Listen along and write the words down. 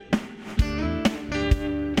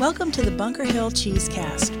Welcome to the Bunker Hill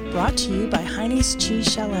Cheesecast, brought to you by Heine's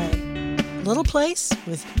Cheese Chalet. A little place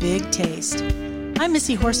with big taste. I'm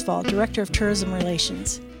Missy Horsfall, Director of Tourism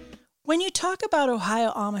Relations. When you talk about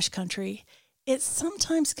Ohio Amish country, it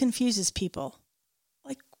sometimes confuses people.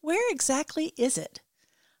 Like, where exactly is it?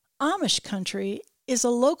 Amish country is a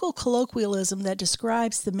local colloquialism that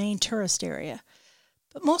describes the main tourist area.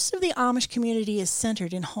 But most of the Amish community is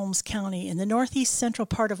centered in Holmes County in the northeast central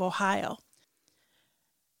part of Ohio.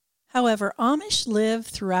 However, Amish live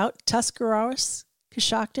throughout Tuscarawas,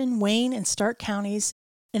 Coshocton, Wayne, and Stark counties,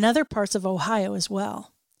 and other parts of Ohio as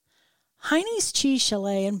well. Heine's Cheese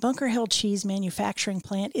Chalet and Bunker Hill Cheese Manufacturing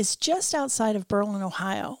Plant is just outside of Berlin,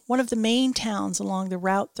 Ohio, one of the main towns along the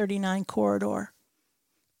Route 39 corridor.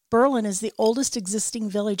 Berlin is the oldest existing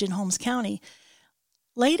village in Holmes County,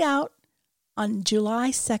 laid out on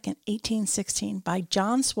July 2nd, 1816, by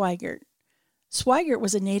John Swigert. Swigert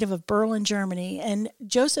was a native of Berlin, Germany, and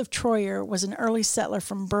Joseph Troyer was an early settler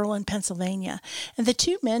from Berlin, Pennsylvania, and the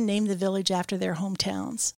two men named the village after their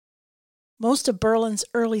hometowns. Most of Berlin's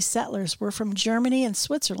early settlers were from Germany and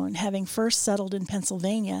Switzerland, having first settled in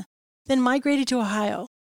Pennsylvania, then migrated to Ohio.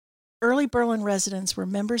 Early Berlin residents were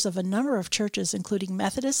members of a number of churches, including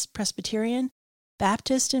Methodist, Presbyterian,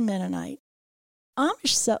 Baptist, and Mennonite.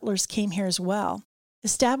 Amish settlers came here as well,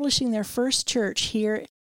 establishing their first church here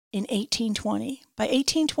in 1820. By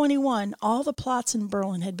 1821, all the plots in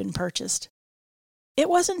Berlin had been purchased. It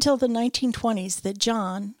wasn't until the 1920s that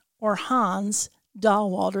John, or Hans,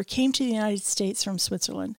 Dahlwalder came to the United States from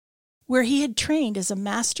Switzerland, where he had trained as a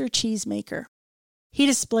master cheesemaker. He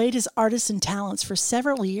displayed his artisan talents for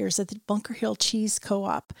several years at the Bunker Hill Cheese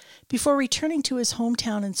Co-op before returning to his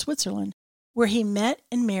hometown in Switzerland, where he met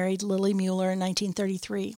and married Lily Mueller in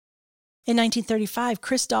 1933. In 1935,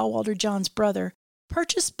 Chris Dahlwalder, John's brother,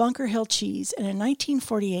 purchased Bunker Hill Cheese, and in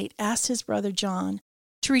 1948 asked his brother John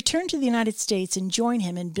to return to the United States and join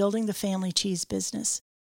him in building the family cheese business.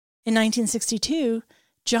 In 1962,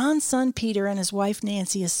 John's son Peter and his wife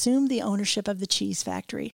Nancy assumed the ownership of the cheese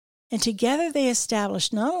factory, and together they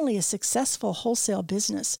established not only a successful wholesale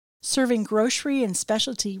business, serving grocery and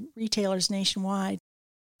specialty retailers nationwide,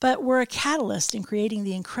 but were a catalyst in creating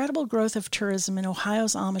the incredible growth of tourism in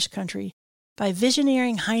Ohio's Amish country by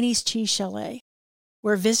visioneering Heine's Cheese Chalet,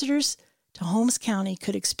 where visitors to Holmes County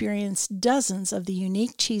could experience dozens of the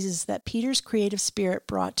unique cheeses that Peter's creative spirit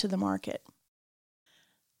brought to the market.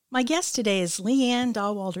 My guest today is Leanne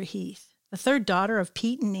Dahlwalder Heath, the third daughter of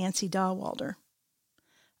Pete and Nancy Dahlwalder,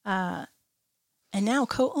 and now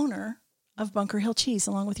co-owner of Bunker Hill Cheese,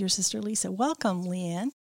 along with your sister Lisa. Welcome, Leanne.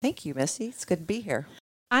 Thank you, Missy. It's good to be here.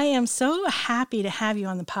 I am so happy to have you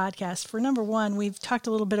on the podcast. For number one, we've talked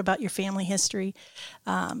a little bit about your family history.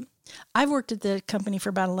 I've worked at the company for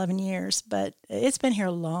about 11 years, but it's been here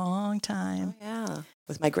a long time. Oh, yeah.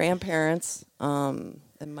 With my grandparents and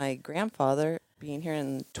my grandfather being here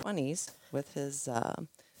in the 20s with his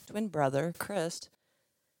twin brother, Chris.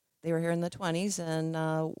 They were here in the 20s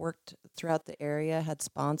and worked throughout the area, had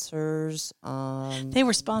sponsors. They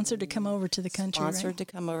were sponsored to come over to the country, Sponsored right? to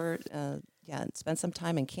come over, and spend some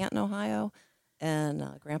time in Canton, Ohio.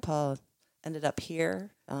 And Grandpa ended up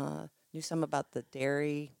here, knew some about the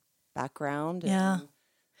dairy background. Yeah.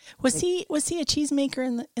 Was he a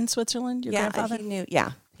cheesemaker in Switzerland, your grandfather? He knew.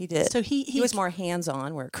 Yeah, he did. So he was more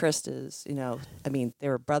hands-on, where Chris is, they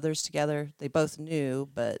were brothers together. They both knew,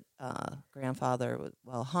 but grandfather,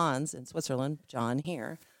 Hans in Switzerland, John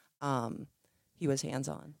here, he was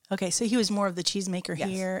hands-on. Okay, so he was more of the cheesemaker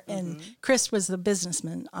here, and Chris was the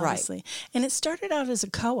businessman, obviously. Right. And it started out as a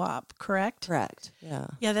co-op, correct? Correct, yeah.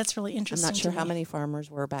 Yeah, that's really interesting. I'm not sure how many farmers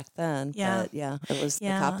were back then, but it was the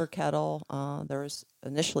copper kettle. There was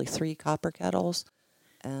initially 3 copper kettles,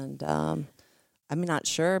 and I'm not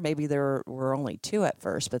sure. Maybe there were only 2 at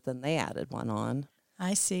first, but then they added one on.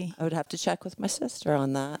 I see. I would have to check with my sister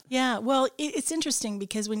on that. Yeah, well, it's interesting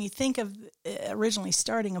because when you think of originally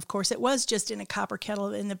starting, of course, it was just in a copper kettle,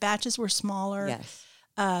 and the batches were smaller. Yes.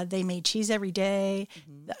 They made cheese every day,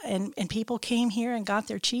 and people came here and got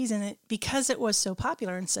their cheese, and because it was so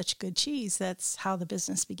popular and such good cheese, that's how the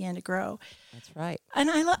business began to grow. That's right. And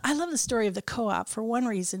I love the story of the co-op for one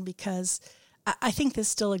reason, because I think this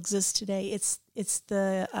still exists today. It's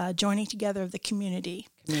the joining together of the community.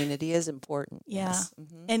 Community is important. Yeah, yes.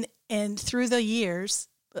 Mm-hmm. And through the years,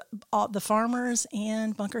 all the farmers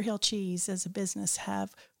and Bunker Hill Cheese as a business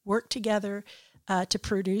have worked together to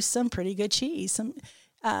produce some pretty good cheese,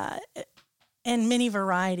 and many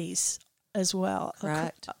varieties as well.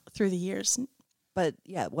 Correct. Through the years. But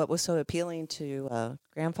yeah, what was so appealing to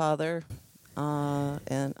grandfather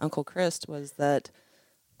and Uncle Chris was that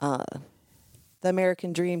the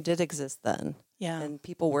American dream did exist then. Yeah. and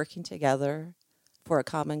people working together for a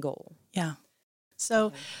common goal. Yeah.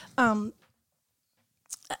 So,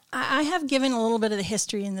 I have given a little bit of the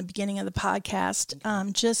history in the beginning of the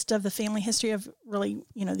podcast, just of the family history of really,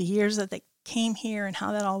 the years that they came here and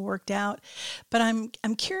how that all worked out. But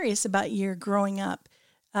I'm curious about your growing up.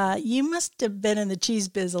 You must have been in the cheese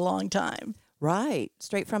biz a long time. Right.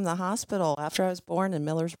 Straight from the hospital after I was born in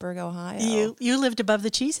Millersburg, Ohio. You lived above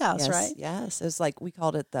the cheese house, Yes, right? Yes. It was like, we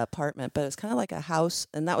called it the apartment, but it was kind of like a house.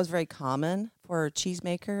 And that was very common for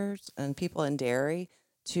cheesemakers and people in dairy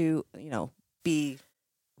to, be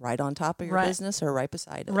right on top of your business or right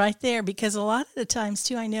beside it. Right there, because a lot of the times,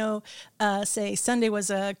 too, I know, say Sunday was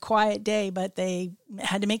a quiet day, but they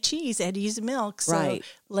had to make cheese. They had to use the milk. So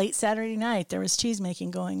late Saturday night, there was cheese making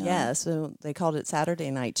going on. Yeah, so they called it Saturday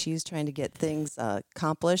night cheese, trying to get things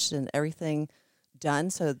accomplished and everything done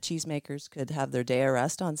so cheesemakers could have their day of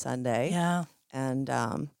rest on Sunday. Yeah. And,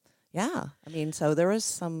 so there was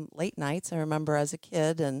some late nights I remember as a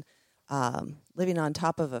kid, and living on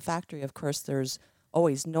top of a factory, of course, there's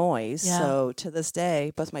always noise. Yeah. So to this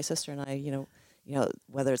day, both my sister and I,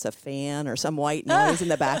 whether it's a fan or some white noise in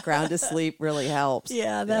the background to sleep really helps.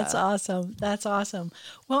 Yeah, that's awesome. That's awesome.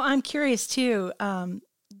 Well, I'm curious too.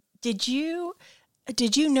 Did you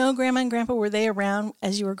know Grandma and Grandpa? Were they around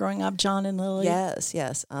as you were growing up, John and Lily?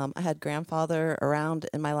 Yes. I had grandfather around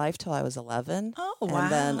in my life till I was 11. Oh, wow. And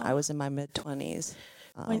then I was in my mid-20s.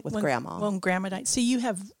 With Grandma. When Grandma died. So you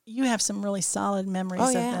have some really solid memories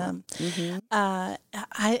of them. Mm-hmm.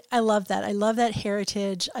 I love that. I love that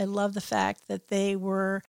heritage. I love the fact that they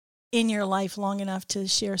were in your life long enough to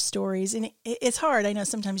share stories. And it's hard. I know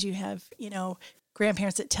sometimes you have,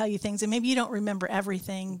 grandparents that tell you things and maybe you don't remember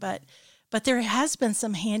everything, but there has been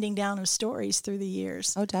some handing down of stories through the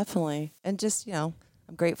years. Oh, definitely. And just, I'm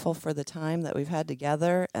grateful for the time that we've had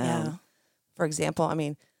together. For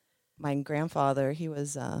example, my grandfather, he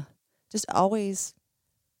was just always,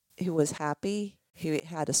 he was happy. He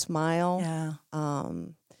had a smile. Yeah.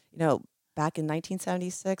 Back in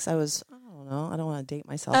 1976, I don't want to date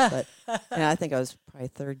myself, but I think I was probably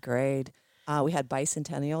third grade. We had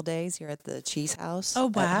bicentennial days here at the Cheese House. Oh,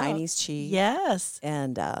 wow. At Heine's Cheese. Yes.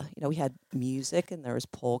 And, we had music, and there was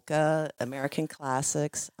polka, American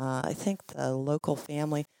classics. I think the local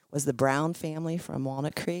family was the Brown family from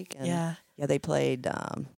Walnut Creek. And they played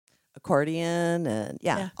accordion and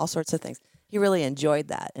all sorts of things. He really enjoyed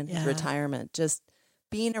that in his retirement, just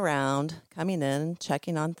being around, coming in,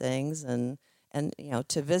 checking on things, and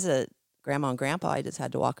to visit Grandma and Grandpa, I just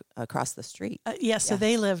had to walk across the street. So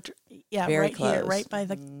they lived very right close. here, right by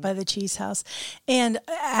the cheese house. And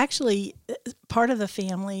actually, part of the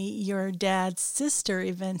family, your dad's sister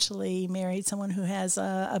eventually married someone who has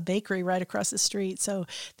a bakery right across the street. So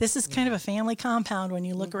this is kind of a family compound when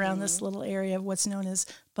you look around this little area of what's known as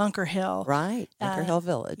Bunker Hill. Right, Bunker Hill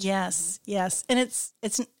Village. Yes. And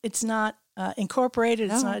it's not incorporated.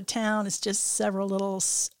 It's not a town. It's just several little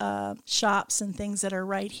shops and things that are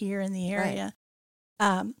right here in the area.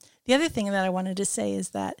 Right. The other thing that I wanted to say is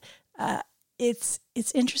that it's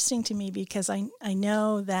interesting to me because I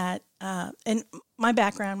know that and my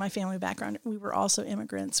family background, we were also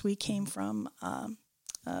immigrants. We came from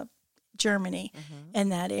Germany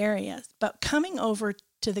and that area, but coming over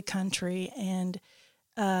to the country and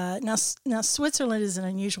now Switzerland is an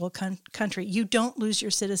unusual country. You don't lose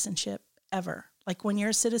your citizenship ever. Like when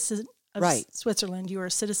you're a citizen of Switzerland, you are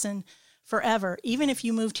a citizen forever. Even if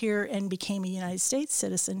you moved here and became a United States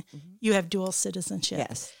citizen, you have dual citizenship.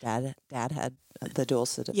 Yes, Dad had the dual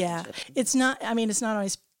citizenship. Yeah, it's not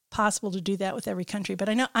always possible to do that with every country, but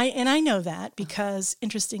I know that because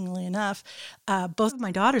interestingly enough, both of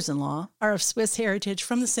my daughters-in-law are of Swiss heritage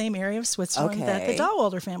from the same area of Switzerland that the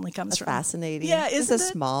Dahlwalder family comes from. Fascinating. Yeah, it's a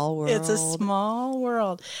small world. It's a small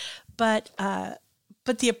world, but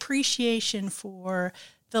the appreciation for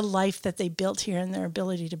the life that they built here and their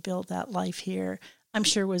ability to build that life here, I'm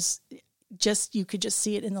sure was you could just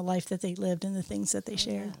see it in the life that they lived and the things that they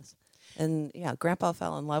shared. Yes. And Grandpa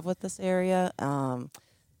fell in love with this area.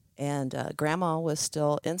 And Grandma was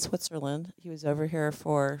still in Switzerland. He was over here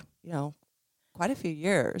for, quite a few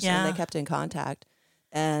years. Yeah. And they kept in contact.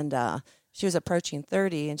 And she was approaching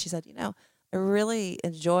 30, and she said, I really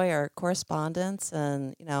enjoy our correspondence,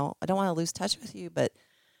 and, I don't want to lose touch with you, but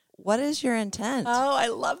what is your intent? Oh, I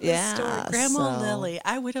love this story. Grandma Lily.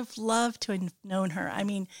 I would have loved to have known her. I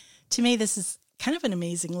mean, to me, this is kind of an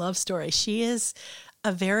amazing love story. She is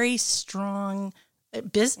a very strong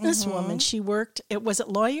businesswoman. She worked, was it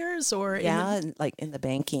lawyers or? Like in the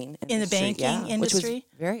banking industry. In the banking industry. Which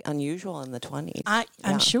was very unusual in the 20s.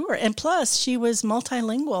 I'm sure. And plus, she was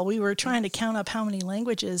multilingual. We were trying to count up how many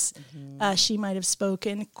languages she might have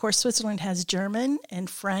spoken. Of course, Switzerland has German and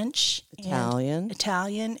French.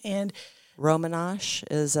 Italian and Romansh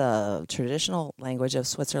is a traditional language of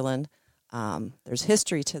Switzerland. There's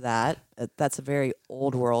history to that. That's a very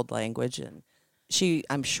old world language, and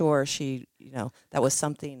I'm sure that was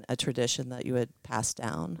a tradition that you had passed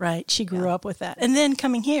down. Right. She grew up with that. And then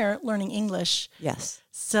coming here, learning English. Yes.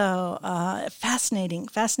 So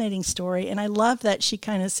fascinating story. And I love that she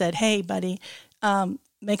kind of said, hey, buddy,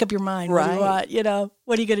 make up your mind. Right. What do you want?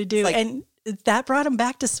 What are you going to do? And that brought them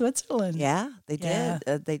back to Switzerland. Yeah, they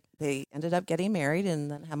did. They ended up getting married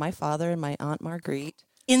and then had my father and my Aunt Marguerite.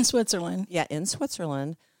 In Switzerland? Yeah, in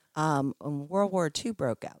Switzerland. When World War II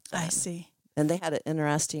broke out. I see. And they had an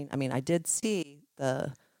interesting, I did see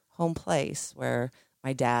the home place where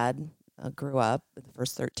my dad grew up the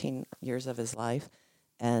first 13 years of his life.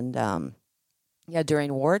 And,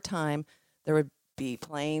 during wartime, there would be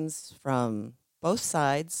planes from both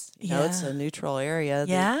sides. You know, it's a neutral area.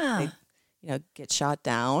 They get shot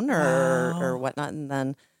down or whatnot. And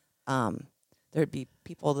then there'd be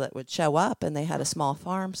people that would show up, and they had a small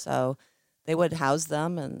farm. So they would house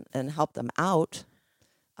them and help them out.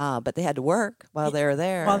 But they had to work while they were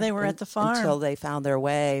there. While they were at the farm. Until they found their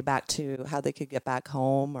way back to how they could get back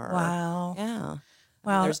home. Wow. Yeah.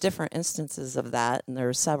 Wow. There's different instances of that, and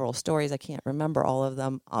there's several stories. I can't remember all of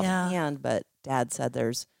them offhand, but Dad said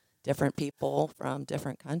there's different people from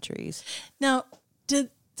different countries. Now, does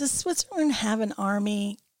Switzerland have an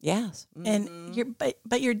army? Yes. And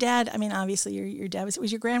but your dad, obviously your dad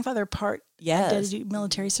was your grandfather part yes. did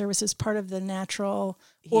military services, part of the natural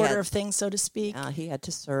order of things, so to speak. He had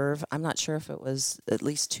to serve. I'm not sure if it was at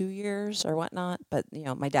least 2 years or whatnot, but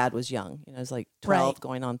my dad was young. It was like 12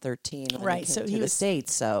 going on 13 when he came to the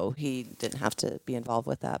States, so he didn't have to be involved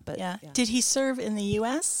with that. But Did he serve in the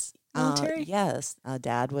U.S. military? Yes.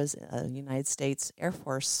 Dad was a United States Air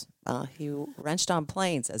Force. He wrenched on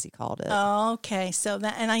planes, as he called it. Oh, okay. So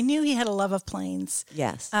and I knew he had a love of planes.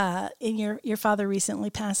 Yes. And your father recently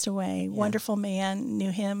passed away. Yeah. Wonderful man.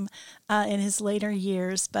 Knew him in his later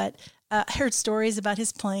years, but I heard stories about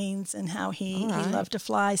his planes and how he loved to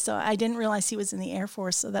fly. So I didn't realize he was in the Air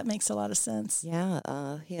Force. So that makes a lot of sense.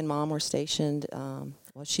 Yeah. He and Mom were stationed.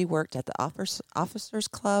 She worked at the Officers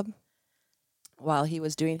Club while he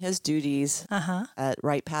was doing his duties at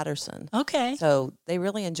Wright-Patterson. Okay. So they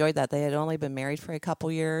really enjoyed that. They had only been married for a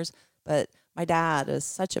couple years, but my dad is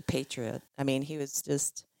such a patriot. He was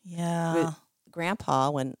just Grandpa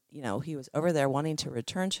when, he was over there wanting to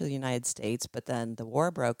return to the United States, but then the war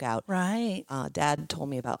broke out. Right. Dad told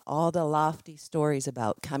me about all the lofty stories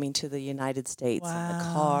about coming to the United States and the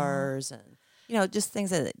cars and just things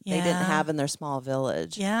that they didn't have in their small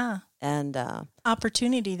village. Yeah. And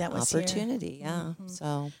opportunity that was opportunity, here. Yeah. Mm-hmm.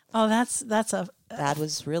 So that's a Dad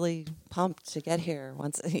was really pumped to get here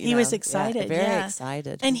once. He was excited, very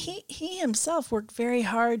excited, and he himself worked very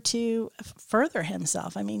hard to further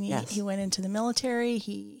himself. He went into the military.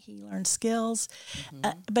 He learned skills,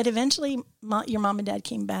 but eventually, your mom and dad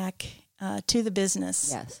came back to the business.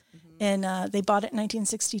 Yes. And they bought it in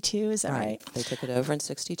 1962. Is that right? They took it over in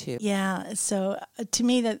 62. Yeah. So to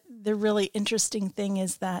me, the really interesting thing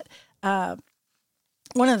is that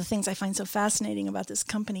one of the things I find so fascinating about this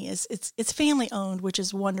company is it's family owned, which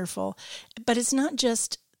is wonderful. But it's not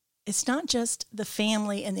just the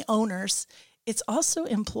family and the owners. It's also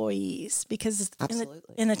employees, because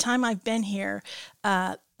in the time I've been here,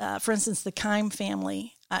 for instance, the Keim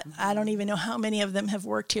family, I don't even know how many of them have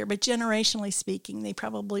worked here, but generationally speaking, they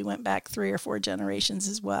probably went back 3 or 4 generations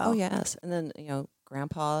as well. Oh, yes. And then,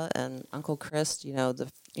 Grandpa and Uncle Chris, the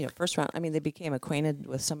first round, they became acquainted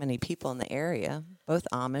with so many people in the area, both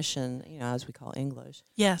Amish and, as we call English.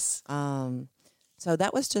 Yes. So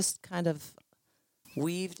that was just kind of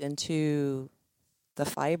weaved into the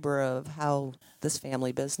fiber of how this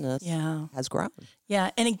family business has grown.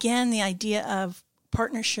 Yeah. And again, the idea of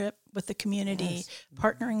partnership with the community,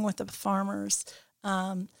 partnering with the farmers.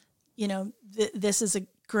 This is a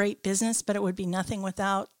great business, but it would be nothing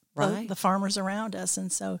without the farmers around us.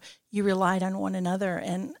 And so you relied on one another.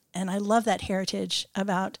 And I love that heritage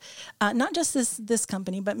about not just this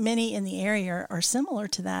company, but many in the area are similar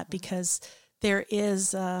to that, because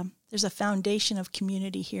there's a foundation of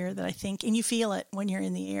community here that I think, and you feel it when you're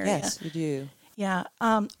in the area. Yes, you do. Yeah.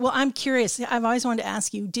 Well, I'm curious. I've always wanted to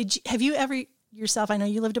ask you, have you ever yourself, I know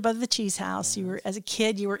you lived above the cheese house. You were, as a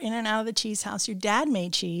kid, you were in and out of the cheese house. Your dad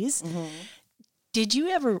made cheese. Mm-hmm. Did you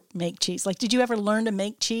ever make cheese? Like, did you ever learn to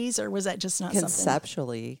make cheese, or was that just not something?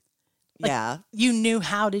 Conceptually, Like, yeah. you knew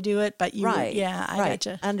how to do it, but you Right. yeah, I right.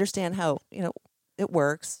 gotcha. I understand how, it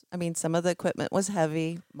works. I mean, some of the equipment was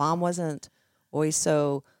heavy. Mom wasn't always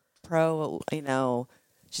so pro,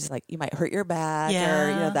 she's like, you might hurt your back or,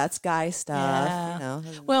 Yeah. that's guy stuff, Yeah.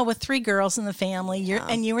 Well, with 3 girls in the family,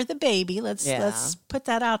 you were the baby. Let's put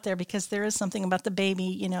that out there, because there is something about the baby,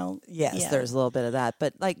 Yes, yeah. there's a little bit of that.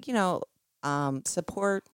 But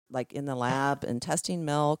support like in the lab and testing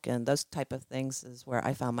milk and those type of things is where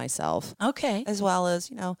I found myself. Okay. As well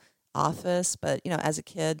as, office. But, as a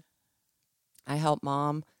kid, I helped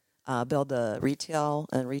Mom build a retail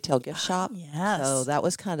gift shop. Yes. So that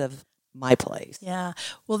was kind of my place. Yeah.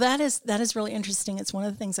 Well, that is really interesting. It's one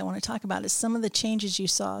of the things I want to talk about is some of the changes you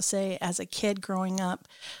saw, say, as a kid growing up.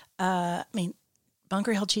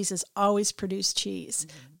 Bunker Hill Cheese has always produced cheese,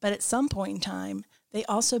 but at some point in time, they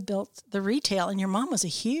also built the retail, and your mom was a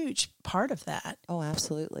huge part of that. Oh,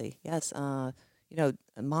 absolutely. Yes. Mom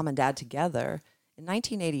and Dad together. In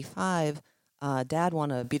 1985, Dad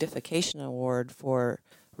won a beautification award for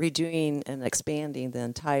redoing and expanding the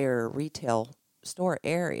entire retail store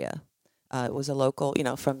area. It was a local,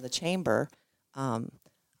 from the chamber. I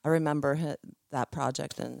remember that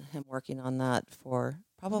project and him working on that for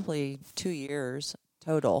probably 2 years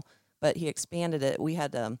total, but he expanded it. We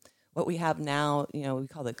had what we have now, we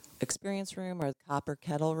call the experience room or the copper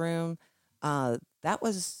kettle room. That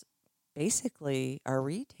was basically our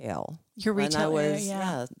retail. Your retail area,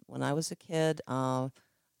 yeah. When I was a kid. And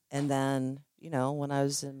then, when I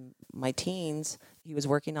was in my teens, he was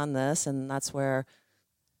working on this, and that's where,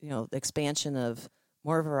 the expansion of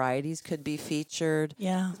more varieties could be featured.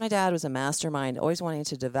 Yeah. My dad was a mastermind, always wanting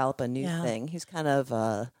to develop a new thing. He's kind of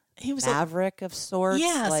a maverick of sorts.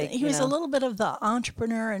 Yes, he was a little bit of the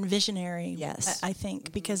entrepreneur and visionary. Yes, I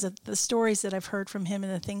think because of the stories that I've heard from him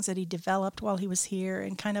and the things that he developed while he was here,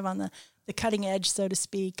 and kind of on the cutting edge, so to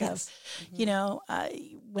speak. Yes. Of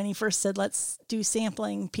when he first said, "Let's do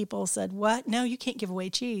sampling," people said, "What? No, you can't give away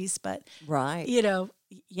cheese." But right,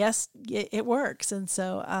 yes, it works, and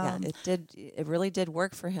so it did. It really did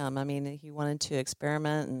work for him. I mean, he wanted to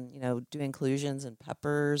experiment and do inclusions in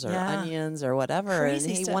peppers or onions or whatever, Crazy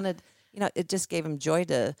and he stuff. wanted. It just gave him joy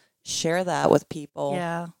to share that with people.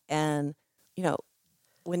 Yeah, and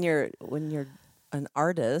when you're an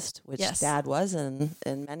artist, which Dad was in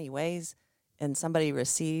many ways, and somebody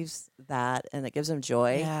receives that and it gives him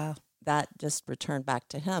joy. Yeah. That just returned back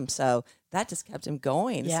to him. So that just kept him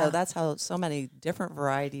going. Yeah. So that's how so many different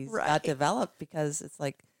varieties got developed, because it's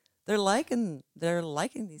like they're liking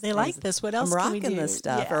these. They things. like this. What else I'm can we rocking do? this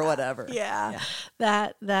stuff or whatever. Yeah.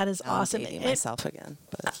 That is Now awesome. I'm dating myself again.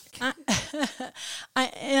 But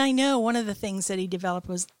I know one of the things that he developed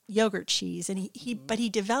was yogurt cheese, and but he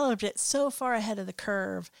developed it so far ahead of the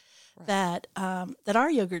curve. That our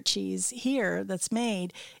yogurt cheese here that's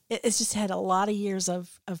made, it's just had a lot of years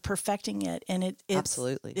of perfecting it, and it's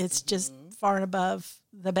absolutely, it's just far and above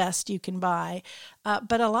the best you can buy.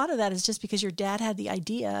 But a lot of that is just because your dad had the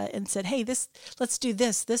idea and said, "Hey, let's do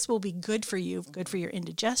this. This will be good for you, good for your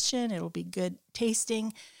indigestion. It will be good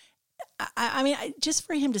tasting." I mean, just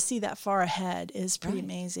for him to see that far ahead is pretty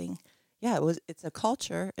amazing. Yeah, it's a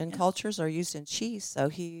culture, and cultures are used in cheese. So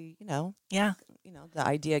he, the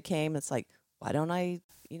idea came. It's like, why don't I,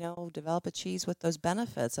 develop a cheese with those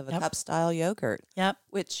benefits of a cup style yogurt? Yep.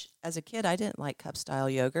 Which, as a kid, I didn't like cup style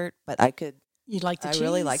yogurt, but I could. You like the cheese? I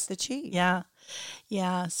really like the cheese. Yeah,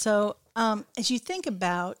 yeah. So, as you think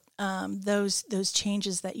about those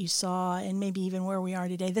changes that you saw, and maybe even where we are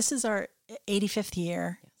today, this is our 85th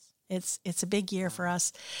year. It's a big year for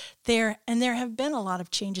us. There have been a lot of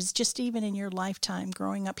changes, just even in your lifetime,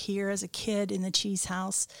 growing up here as a kid in the cheese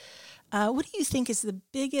house. What do you think is the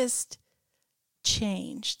biggest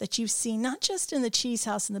change that you've seen, not just in the cheese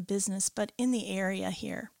house and the business, but in the area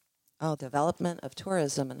here? Oh, development of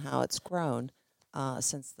tourism and how it's grown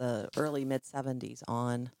since the early mid-'70s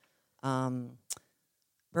on.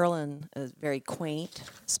 Berlin is very quaint,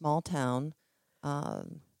 small town.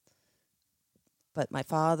 But my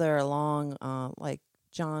father, along like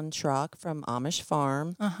John Schrock from Amish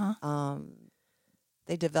Farm,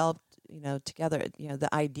 they developed, together, the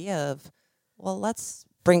idea of, well, let's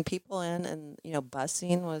bring people in, and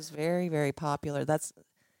busing was very, very popular. That's,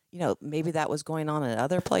 maybe that was going on in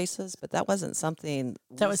other places, but that wasn't something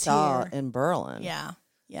that we was saw here in Berlin. Yeah,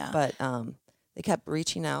 yeah. But they kept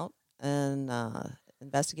reaching out and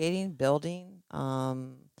investigating, building.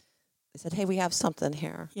 they said, hey, we have something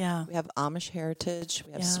here. Yeah. We have Amish heritage.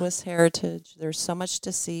 We have Yeah. Swiss heritage. There's so much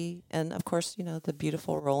to see. And, of course, the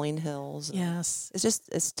beautiful rolling hills. Yes.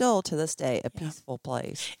 It's still, to this day, a peaceful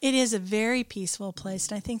place. It is a very peaceful place.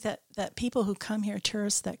 And I think that people who come here,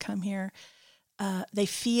 tourists that come here, they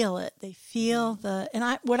feel it. They feel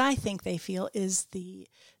what I think they feel is the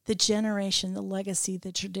generation, the legacy,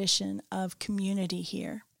 the tradition of community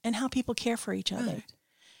here and how people care for each other.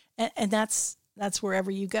 Right. And that's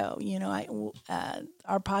wherever you go.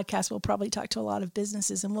 Our podcast will probably talk to a lot of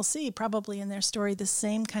businesses, and we'll see probably in their story the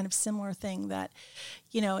same kind of similar thing that,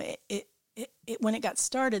 when it got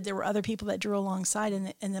started, there were other people that drew alongside,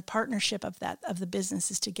 and the partnership of the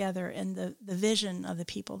businesses together, and the vision of the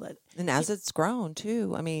people that. And as it's grown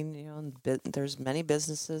too, I mean, there's many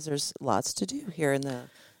businesses. There's lots to do here in the,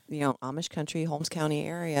 Amish country, Holmes County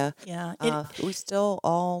area. Yeah, we still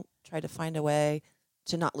all try to find a way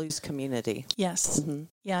to not lose community. Yes. Mm-hmm.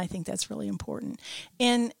 Yeah, I think that's really important.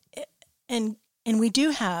 And we do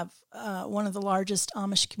have one of the largest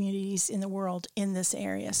Amish communities in the world in this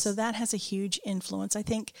area. So that has a huge influence. I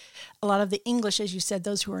think a lot of the English, as you said,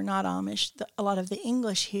 those who are not Amish, a lot of the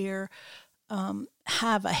English here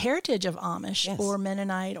have a heritage of Amish Yes. or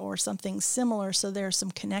Mennonite or something similar. So there are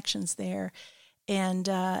some connections there. And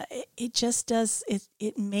it just does,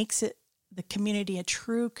 it makes it the community a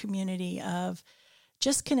true community of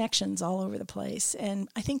just connections all over the place. And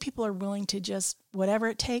I think people are willing to just whatever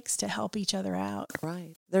it takes to help each other out.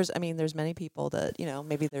 Right. There's many people that,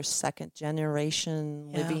 maybe they're second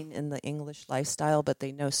generation living in the English lifestyle, but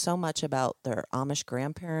they know so much about their Amish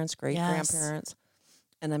grandparents, great-grandparents.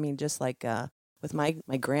 And just like with my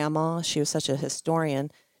grandma, she was such a historian.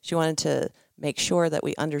 She wanted to make sure that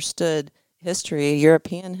we understood history,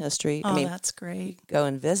 European history. Oh, that's great. Go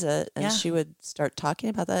and visit, and Yeah. she would start talking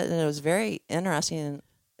about that, and it was very interesting. And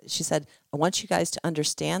she said, I want you guys to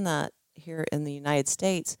understand that here in the United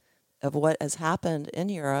States of what has happened in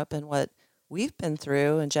Europe and what we've been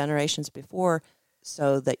through in generations before,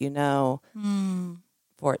 so that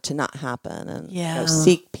for it to not happen, and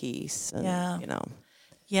seek peace, and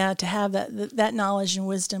Yeah, to have that knowledge and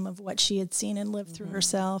wisdom of what she had seen and lived through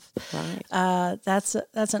herself. Right. That's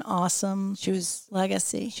an awesome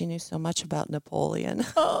legacy. She knew so much about Napoleon.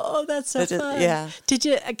 Oh, that's so fun. Yeah. Did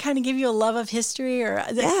you kind of give you a love of history, or?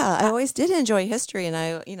 Yeah, I always did enjoy history, and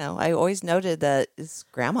I always noted that his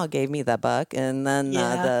grandma gave me the book, and then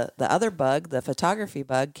the other bug, the photography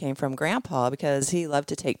bug, came from Grandpa because he loved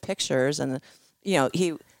to take pictures, and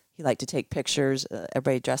he liked to take pictures.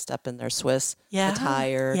 Everybody dressed up in their Swiss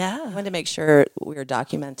attire. Yeah, I wanted to make sure we were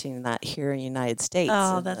documenting that here in the United States.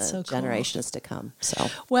 Oh, that's so cool. Generations to come. So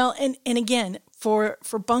well, and again, for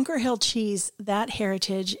Bunker Hill cheese, that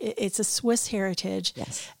heritage, it's a Swiss heritage.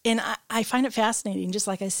 Yes. And I find it fascinating. Just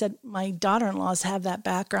like I said, my daughter-in-laws have that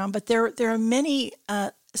background, but there are many,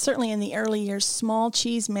 certainly in the early years, small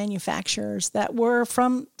cheese manufacturers that were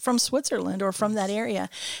from Switzerland or from that area.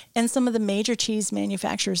 And some of the major cheese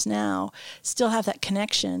manufacturers now still have that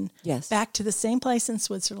connection back to the same place in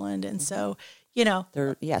Switzerland. And so,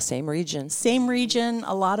 they're same region. Same region.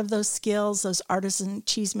 A lot of those skills, those artisan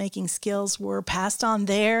cheese making skills, were passed on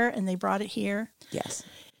there, and they brought it here. Yes.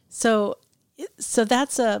 So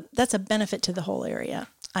that's a benefit to the whole area,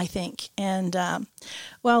 I think. And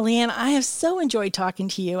well, Leanne, I have so enjoyed talking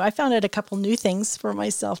to you. I found out a couple new things for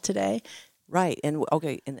myself today. Right. And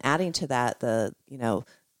and adding to that,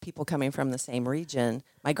 people coming from the same region,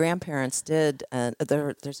 my grandparents did,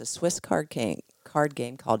 there's a Swiss card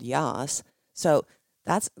game called Yas. So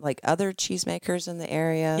that's like other cheesemakers in the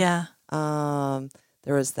area. Yeah.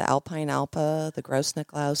 There was the Alpine Alpa, the Gross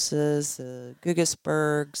Niklauses, the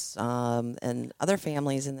Gugesbergs, and other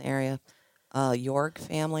families in the area. York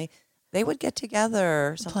family. They would get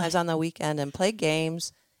together sometimes on the weekend and play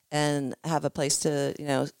games and have a place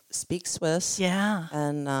to, speak Swiss. Yeah.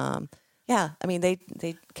 And,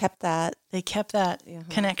 they kept that. They kept that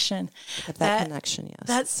connection. They kept that connection, yes.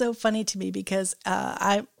 That's so funny to me because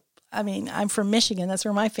I'm from Michigan. That's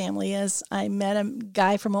where my family is. I met a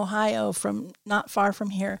guy from Ohio, from not far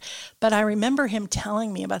from here. But I remember him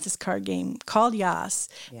telling me about this card game called Yas.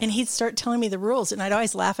 Yeah. And he'd start telling me the rules. And I'd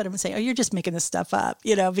always laugh at him and say, oh, you're just making this stuff up,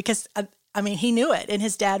 because he knew it. And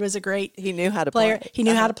his dad was a great He knew how to player. play. He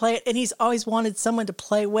knew how to play it. And he's always wanted someone to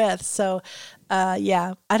play with. So,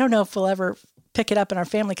 I don't know if we'll ever pick it up in our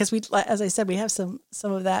family because as I said, we have some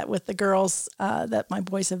of that with the girls that my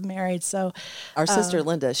boys have married. So our sister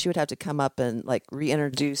Linda, she would have to come up and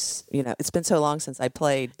reintroduce. It's been so long since I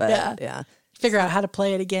played, but yeah. figure out how to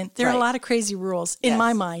play it again. There are a lot of crazy rules in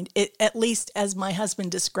my mind, at least as my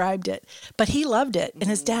husband described it. But he loved it, and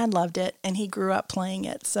his dad loved it, and he grew up playing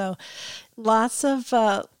it. So lots of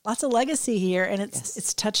legacy here, and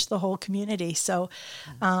it's touched the whole community. So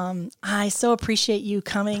I so appreciate you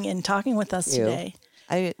coming and talking with us today.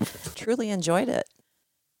 I truly enjoyed it.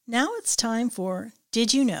 Now it's time for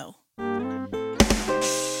Did You Know?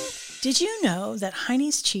 Did you know that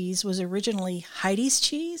Heine's cheese was originally Heidi's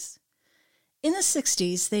cheese? In the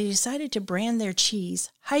 60s, they decided to brand their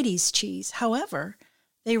cheese Heidi's cheese. However,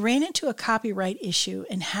 they ran into a copyright issue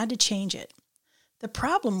and had to change it. The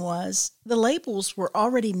problem was the labels were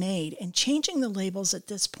already made, and changing the labels at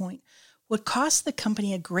this point would cost the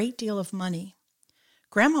company a great deal of money.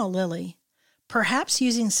 Grandma Lily, perhaps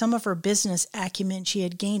using some of her business acumen she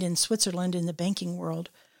had gained in Switzerland in the banking world,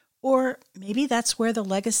 or maybe that's where the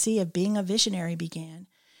legacy of being a visionary began,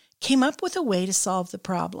 came up with a way to solve the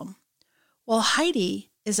problem. While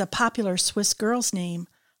Heidi is a popular Swiss girl's name,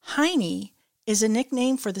 Heine is a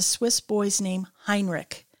nickname for the Swiss boy's name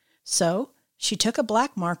Heinrich. So she took a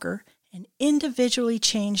black marker and individually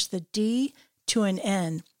changed the D to an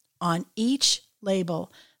N on each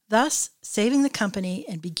label, thus saving the company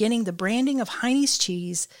and beginning the branding of Heine's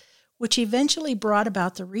cheese, which eventually brought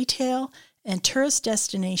about the retail and tourist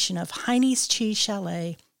destination of Heine's Cheese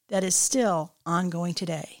Chalet that is still ongoing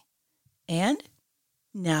today. And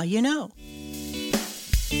now you know.